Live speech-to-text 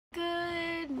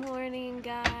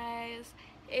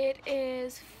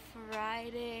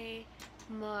Friday,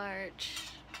 March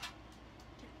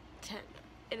 10th.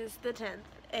 It is the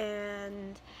 10th,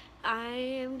 and I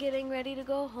am getting ready to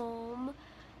go home.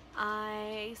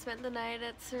 I spent the night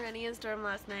at Serenia's dorm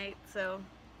last night, so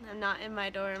I'm not in my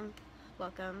dorm.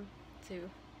 Welcome to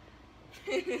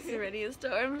Serenia's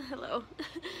dorm. Hello.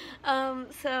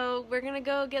 So we're gonna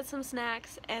go get some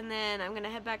snacks, and then I'm gonna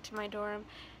head back to my dorm,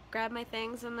 grab my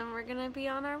things, and then we're gonna be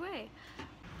on our way.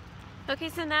 Okay,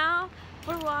 so now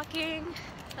we're walking.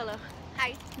 Hello.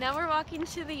 Hi. Now we're walking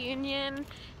to the Union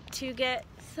to get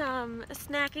some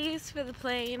snackies for the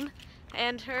plane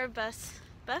and her bus.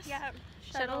 Yeah,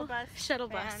 Shuttle bus. Shuttle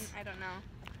bus. I don't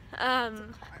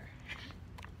know.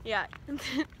 Yeah.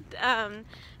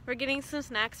 We're getting some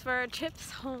snacks for our trips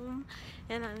home,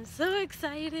 and I'm so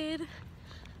excited.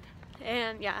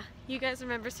 And yeah, you guys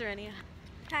remember Serenia?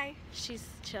 Hi. She's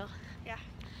chill. Yeah.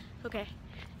 Okay.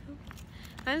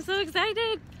 I'm so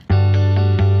excited.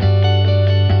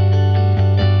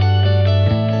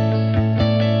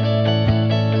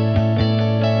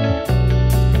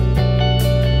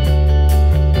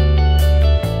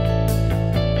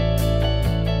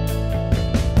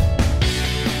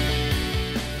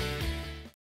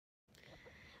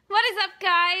 What is up,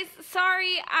 guys?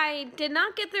 Sorry I did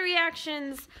not get the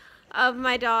reactions of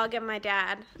my dog and my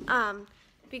dad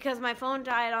because my phone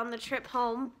died on the trip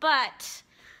home, but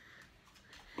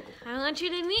I want you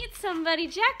to meet somebody.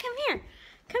 Jack, come here.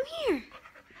 Come here.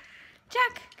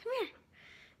 Jack, come here.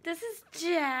 This is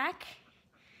Jack.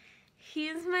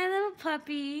 He's my little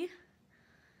puppy,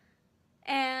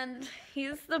 and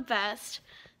he's the best.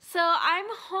 So I'm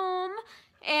home,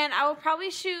 and I will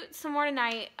probably shoot some more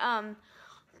tonight,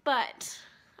 but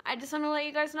I just want to let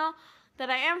you guys know that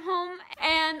I am home,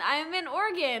 and I'm in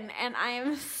Oregon, and I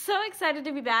am so excited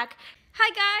to be back. Hi,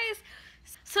 guys.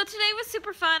 So today was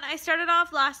super fun. I started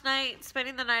off last night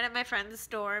spending the night at my friend's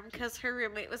dorm because her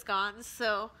roommate was gone,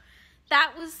 so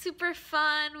that was super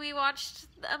fun. We watched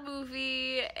a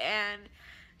movie, and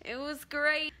it was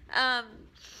great.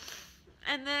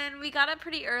 And then we got up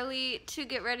pretty early to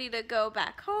get ready to go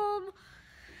back home.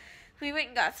 We went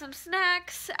and got some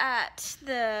snacks at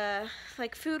the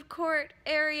food court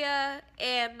area,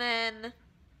 and then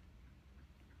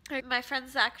my friend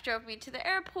Zach drove me to the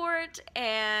airport,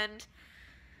 and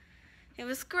it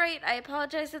was great. I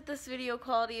apologize if this video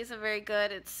quality isn't very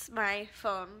good. It's my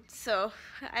phone, so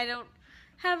I don't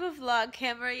have a vlog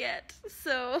camera yet.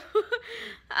 So,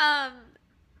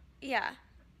 yeah,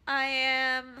 I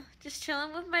am just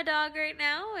chilling with my dog right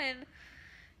now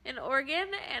in Oregon,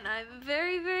 and I'm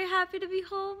very, very happy to be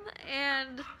home.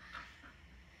 And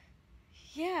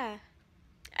yeah,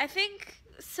 I think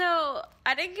so.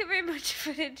 I didn't get very much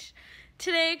footage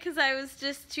today because I was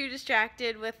just too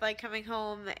distracted with coming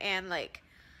home and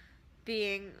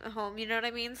being home, you know what I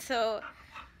mean? So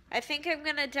I think I'm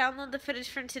gonna download the footage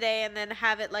from today and then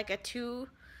have it a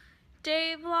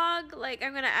 2-day vlog.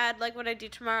 I'm gonna add what I do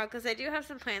tomorrow because I do have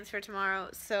some plans for tomorrow,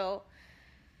 so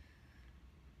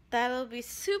that'll be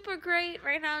super great.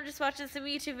 Right now I'm just watching some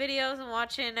YouTube videos and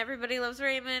watching Everybody Loves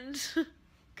Raymond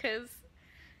because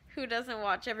who doesn't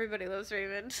watch Everybody Loves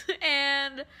Raymond?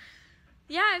 And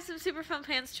yeah, I have some super fun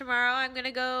plans tomorrow. I'm going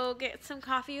to go get some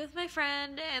coffee with my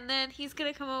friend, and then he's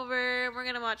going to come over, and we're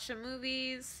going to watch some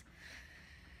movies.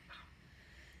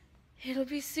 It'll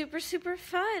be super, super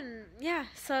fun. Yeah,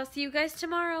 so I'll see you guys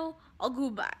tomorrow. I'll go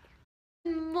bye.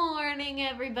 Good morning,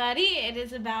 everybody. It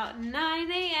is about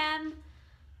 9 a.m.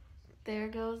 There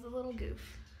goes the little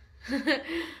goof.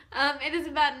 It is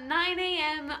about 9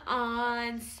 a.m.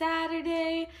 on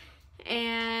Saturday,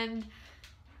 and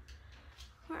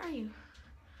where are you?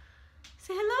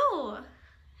 Say hello.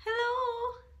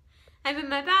 Hello. I'm in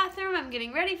my bathroom. I'm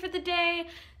getting ready for the day,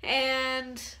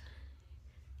 and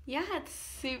yeah, it's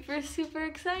super, super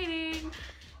exciting.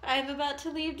 I'm about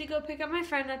to leave to go pick up my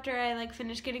friend after I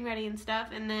finish getting ready and stuff,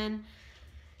 and then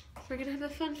we're gonna have a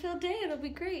fun-filled day. It'll be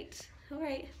great. All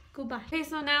right, goodbye. Okay,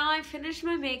 so now I finished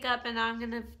my makeup, and now I'm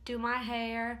gonna do my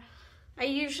hair. I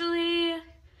usually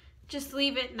just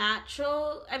leave it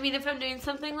natural. I mean, if I'm doing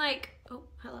something oh,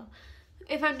 hello.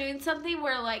 If I'm doing something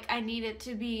where I need it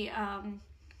to be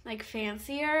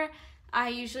fancier, I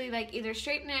usually either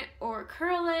straighten it or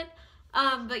curl it.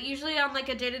 But usually on a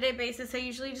day-to-day basis, I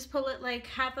usually just pull it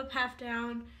half up, half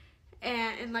down,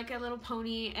 and in a little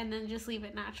pony, and then just leave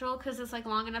it natural because it's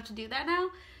long enough to do that now.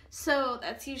 So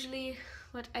that's usually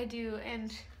what I do,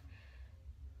 and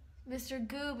Mr.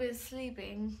 Goob is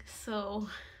sleeping, so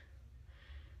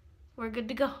we're good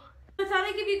to go. I thought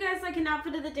I'd give you guys an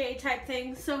outfit of the day type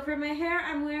thing. So for my hair,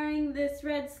 I'm wearing this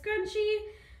red scrunchie.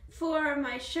 For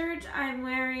my shirt, I'm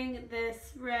wearing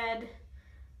this red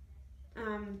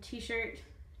t-shirt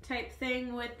type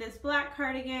thing with this black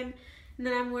cardigan, and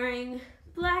then I'm wearing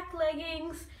black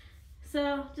leggings.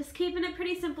 So just keeping it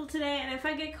pretty simple today, and if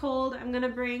I get cold, I'm gonna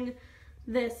bring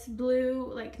this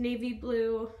blue, like navy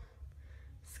blue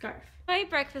scarf. I ate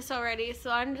breakfast already,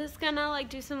 so I'm just gonna like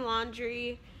do some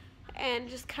laundry and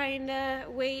just kinda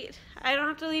wait. I don't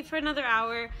have to leave for another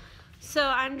hour, so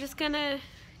I'm just gonna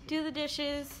do the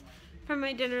dishes from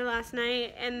my dinner last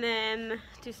night and then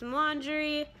do some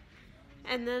laundry,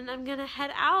 and then I'm gonna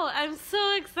head out. I'm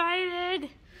so excited.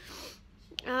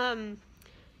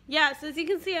 Yeah, so as you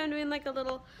can see, I'm doing like a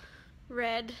little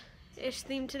red-ish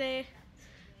theme today.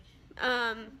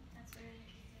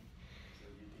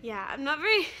 Yeah, I've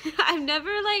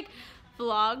never like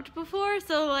vlogged before,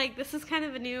 so like this is kind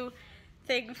of a new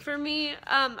thing for me.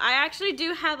 I actually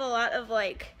do have a lot of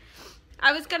like,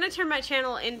 I was gonna turn my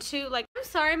channel into like, I'm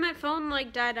sorry my phone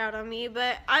like died out on me,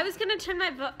 but I was gonna turn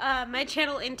my my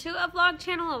channel into a vlog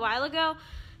channel a while ago,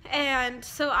 and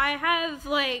so I have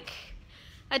like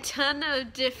a ton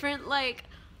of different like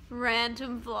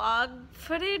random vlog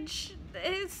footage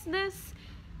isness,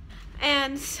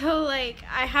 and so like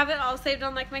I have it all saved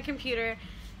on like my computer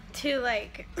to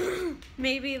like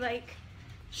maybe like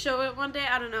show it one day,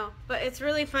 I don't know, but it's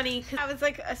really funny because I was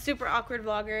like a super awkward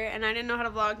vlogger and I didn't know how to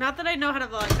vlog. Not that I know how to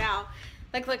vlog now,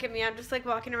 like look at me, I'm just like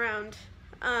walking around.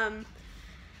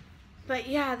 But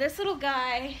yeah, this little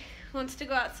guy wants to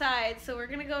go outside, so we're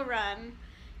gonna go run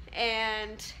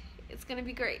and it's gonna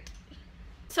be great.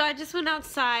 So I just went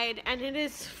outside and it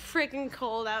is freaking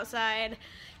cold outside.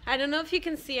 I don't know if you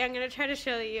can see, I'm gonna try to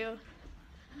show you,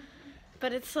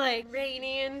 but it's like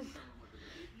rainy and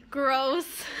gross.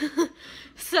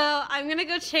 So I'm gonna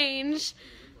go change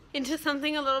into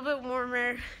something a little bit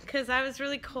warmer because I was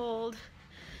really cold.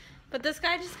 But this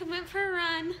guy just went for a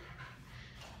run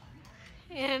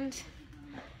and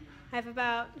I have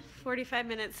about 45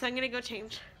 minutes, so I'm gonna go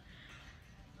change.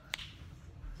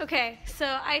 Okay,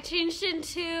 so I changed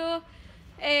into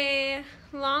a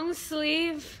long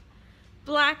sleeve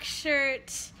black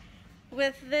shirt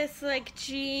with this like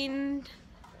jean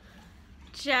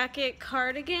jacket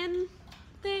cardigan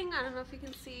thing. I don't know if you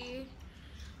can see,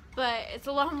 but it's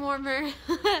a lot warmer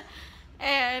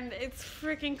and it's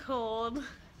freaking cold,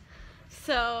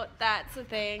 so that's the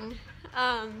thing.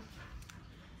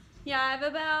 Yeah, I have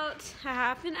about a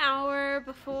half an hour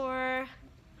before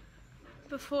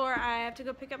I have to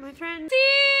go pick up my friends.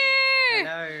 Here!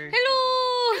 Hello!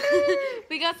 Hello!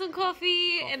 We got some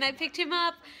coffee and I picked him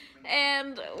up,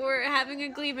 and we're having a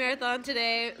Glee marathon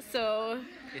today, so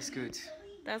It's good.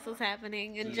 that's what's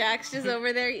happening. And Jack's just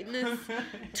over there eating his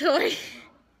toy.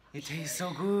 It tastes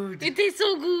so good. It tastes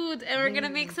so good, and we're gonna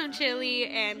make some chili,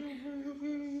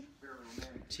 and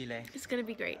Chile. it's gonna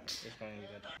be great. It's going to be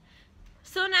good.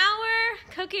 So now we're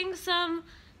cooking some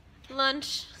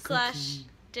lunch slash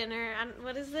dinner.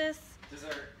 What is this?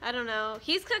 Dessert. I don't know.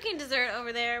 He's cooking dessert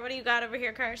over there. What do you got over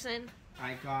here, Carson?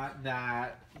 I got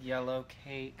that yellow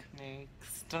cake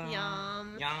mix.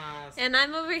 Yum. Yes. And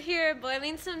I'm over here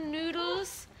boiling some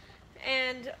noodles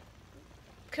and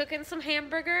cooking some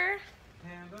hamburger.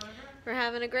 We're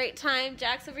having a great time.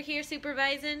 Jack's over here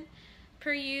supervising,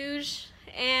 per usual,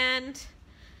 and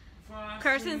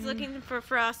Carson's looking for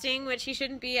frosting, which he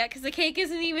shouldn't be at because the cake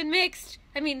isn't even mixed.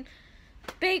 I mean,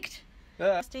 baked.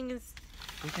 Frosting is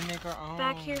We can make our own.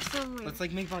 back here somewhere. Let's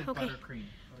like make like Okay. buttercream.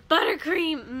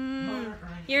 Buttercream. Buttercream.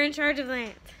 You're in charge of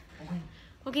that.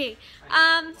 Okay.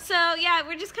 So yeah,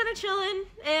 we're just kind of chilling,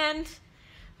 and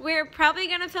we're probably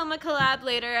gonna film a collab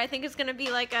later. I think it's gonna be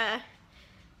like a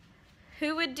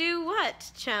who would do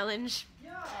what challenge.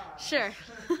 Yeah. Sure.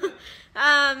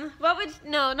 What would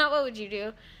not what would you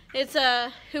do? It's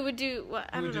a who would do what?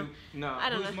 I don't know. No. I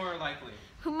don't Who's know. more likely?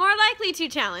 Who more likely to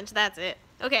challenge? That's it.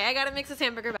 Okay, I gotta mix this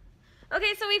hamburger.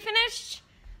 Okay, so we finished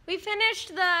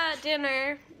the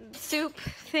dinner soup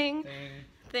thing.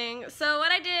 So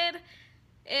what I did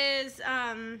is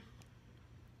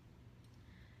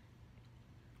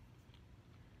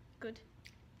good.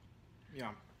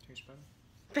 Yeah. Tastes better.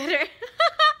 Better.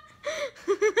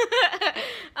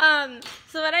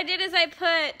 So what I did is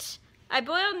I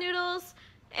boiled noodles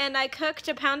and I cooked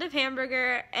a pound of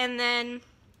hamburger, and then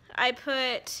I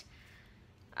put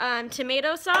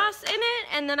tomato sauce in it,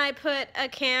 and then I put a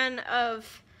can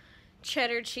of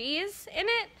cheddar cheese in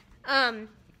it.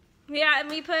 Yeah, and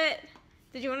we put,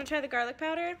 did you want to try the garlic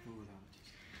powder?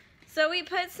 So we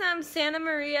put some Santa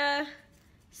Maria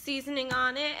seasoning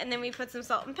on it, and then we put some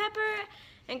salt and pepper,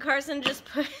 and Carson just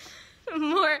put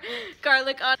more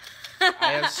garlic on.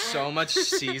 I have so much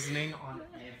seasoning on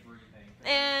everything.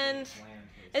 And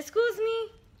excuse me.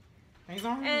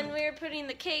 And we're putting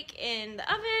the cake in the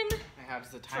oven I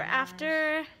have the for timer.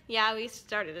 after. Yeah, we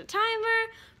started a timer.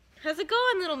 How's it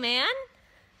going, little man?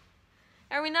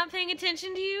 Are we not paying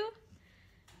attention to you?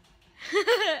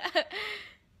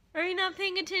 Are we not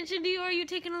paying attention to you? Are you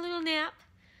taking a little nap?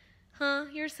 Huh?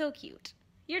 You're so cute.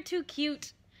 You're too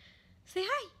cute. Say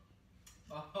hi.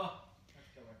 Oh, that's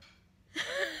killer.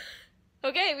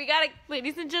 Okay, we got it,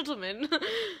 ladies and gentlemen.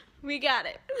 We got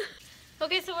it.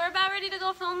 Okay, so we're about ready to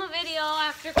go film the video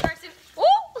after Carson.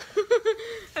 Oh!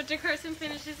 After Carson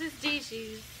finishes his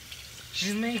dishes.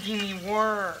 She's making me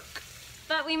work.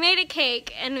 But we made a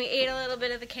cake and we ate a little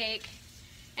bit of the cake.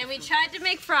 And we tried to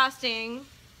make frosting.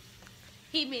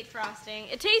 He made frosting.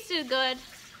 It tasted good,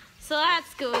 so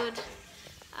that's good.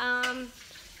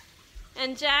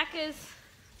 And Jack is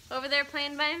over there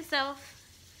playing by himself.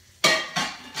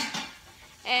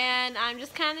 And I'm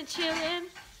just kind of chilling.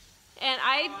 And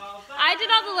I did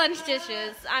all the lunch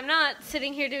dishes. I'm not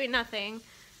sitting here doing nothing.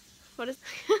 What is?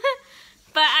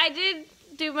 But I did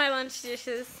do my lunch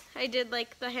dishes. I did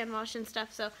like the hand wash and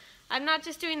stuff, so I'm not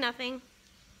just doing nothing.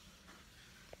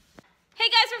 Hey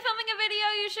guys, we're filming a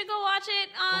video. You should go watch it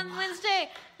on Wednesday.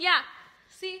 Yeah.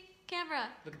 See? Camera.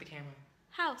 Look at the camera.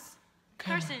 House.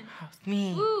 Camera, Carson. house.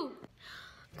 Me. Woo.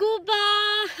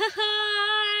 Goodbye.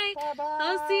 Bye-bye.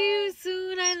 I'll see you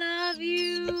soon. I love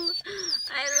you.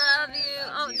 I love you.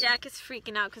 Oh, Jack is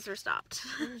freaking out because we're stopped.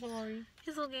 I'm sorry.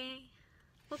 It's okay.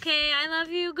 Okay, I love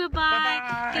you. Goodbye.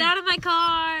 Bye-bye. Get out of my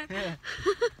car. Yeah.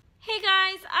 Hey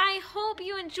guys, I hope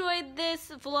you enjoyed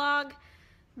this vlog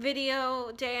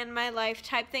video day in my life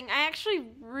type thing. I actually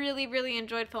really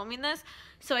enjoyed filming this,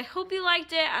 so I hope you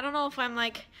liked it. I don't know if I'm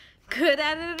like good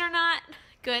at it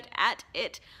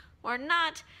or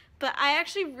not, but I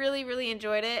actually really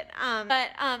enjoyed it.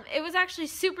 It was actually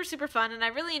super fun, and I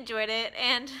really enjoyed it.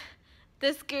 And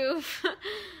this goof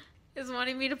is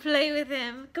wanting me to play with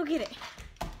him. Go get it.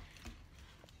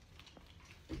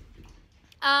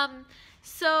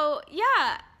 So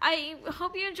yeah, I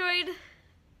hope you enjoyed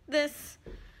this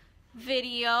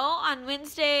video. On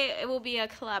Wednesday, it will be a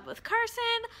collab with Carson,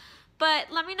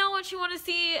 but let me know what you want to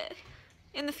see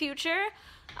in the future.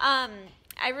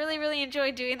 I really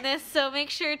enjoyed doing this, so make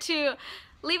sure to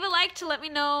leave a like to let me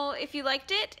know if you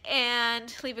liked it,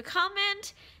 and leave a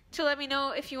comment to let me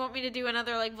know if you want me to do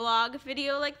another like vlog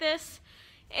video like this,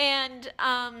 and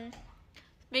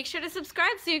make sure to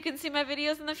subscribe so you can see my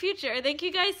videos in the future. Thank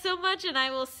you guys so much, and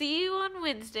I will see you on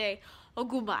Wednesday. Oh,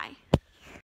 goodbye.